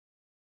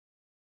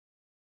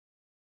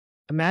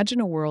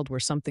Imagine a world where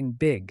something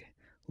big,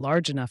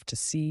 large enough to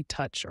see,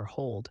 touch, or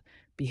hold,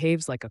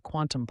 behaves like a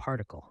quantum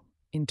particle.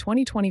 In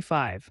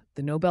 2025,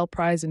 the Nobel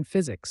Prize in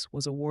Physics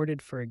was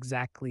awarded for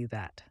exactly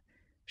that,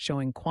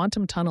 showing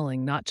quantum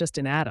tunneling not just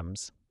in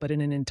atoms, but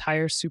in an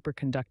entire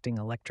superconducting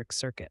electric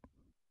circuit.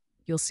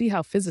 You'll see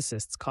how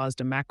physicists caused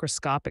a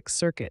macroscopic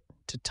circuit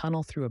to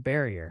tunnel through a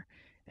barrier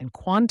and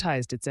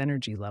quantized its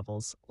energy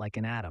levels like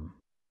an atom.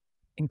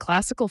 In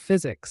classical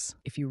physics,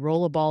 if you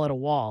roll a ball at a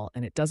wall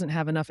and it doesn't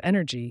have enough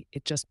energy,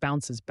 it just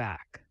bounces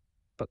back.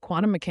 But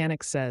quantum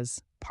mechanics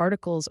says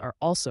particles are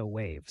also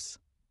waves.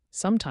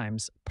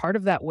 Sometimes, part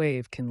of that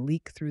wave can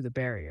leak through the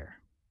barrier.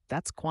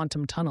 That's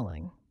quantum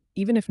tunneling,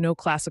 even if no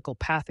classical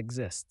path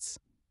exists.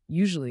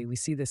 Usually, we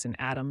see this in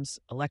atoms,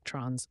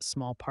 electrons,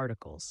 small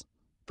particles.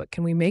 But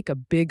can we make a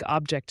big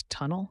object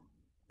tunnel?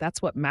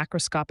 That's what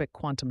macroscopic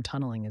quantum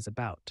tunneling is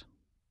about.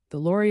 The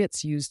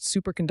laureates used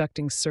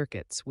superconducting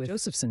circuits with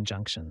Josephson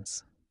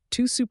junctions,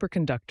 two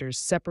superconductors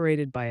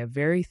separated by a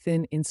very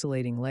thin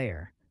insulating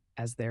layer,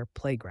 as their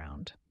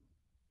playground.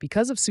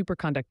 Because of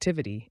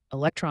superconductivity,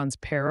 electrons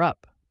pair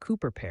up,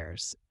 Cooper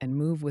pairs, and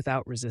move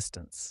without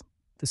resistance.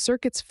 The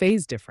circuit's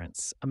phase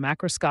difference, a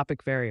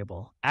macroscopic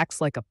variable,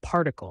 acts like a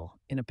particle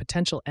in a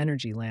potential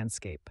energy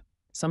landscape,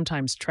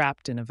 sometimes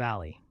trapped in a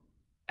valley.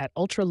 At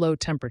ultra-low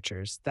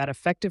temperatures, that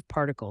effective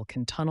particle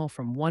can tunnel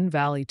from one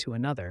valley to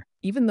another,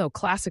 even though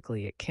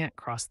classically it can't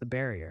cross the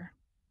barrier.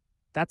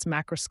 That's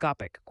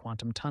macroscopic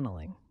quantum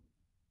tunneling.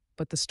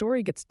 But the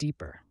story gets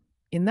deeper.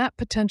 In that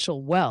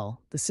potential well,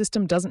 the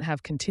system doesn't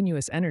have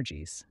continuous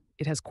energies.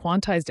 It has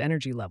quantized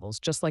energy levels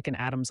just like an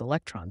atom's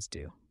electrons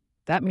do.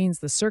 That means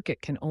the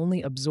circuit can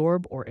only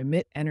absorb or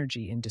emit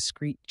energy in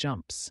discrete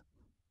jumps.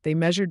 They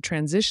measured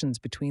transitions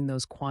between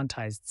those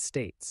quantized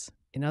states.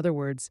 In other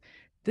words,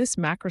 this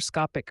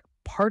macroscopic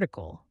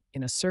particle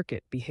in a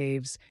circuit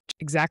behaves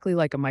exactly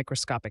like a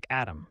microscopic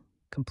atom,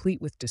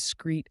 complete with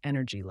discrete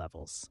energy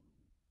levels.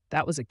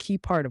 That was a key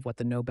part of what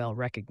the Nobel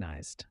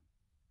recognized.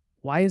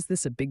 Why is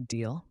this a big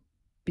deal?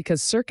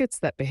 Because circuits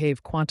that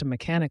behave quantum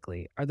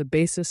mechanically are the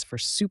basis for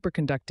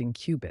superconducting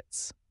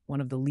qubits,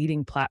 one of the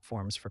leading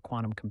platforms for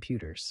quantum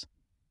computers.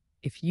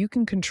 If you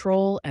can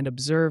control and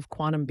observe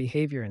quantum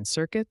behavior in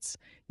circuits,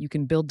 you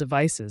can build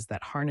devices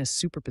that harness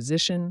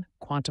superposition,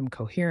 quantum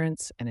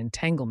coherence, and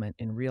entanglement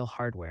in real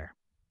hardware.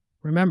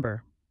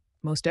 Remember,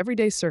 most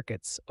everyday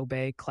circuits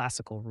obey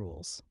classical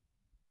rules.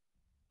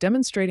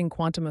 Demonstrating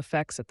quantum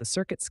effects at the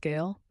circuit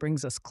scale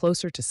brings us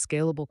closer to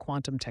scalable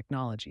quantum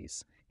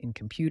technologies in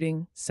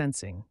computing,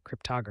 sensing,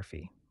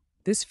 cryptography.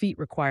 This feat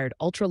required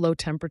ultra-low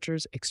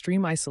temperatures,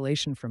 extreme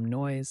isolation from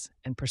noise,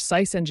 and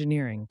precise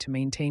engineering to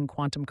maintain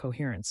quantum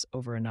coherence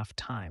over enough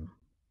time.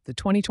 The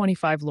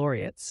 2025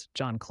 laureates,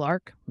 John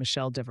Clarke,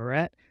 Michel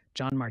Devoret,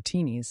 John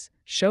Martinis,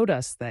 showed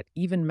us that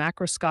even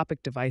macroscopic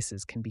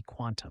devices can be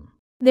quantum.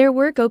 Their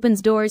work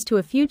opens doors to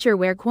a future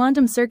where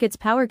quantum circuits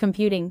power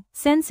computing,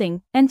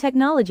 sensing, and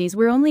technologies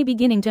we're only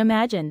beginning to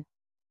imagine.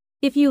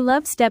 If you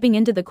love stepping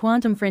into the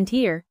quantum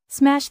frontier,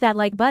 smash that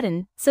like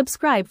button,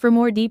 subscribe for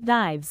more deep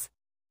dives.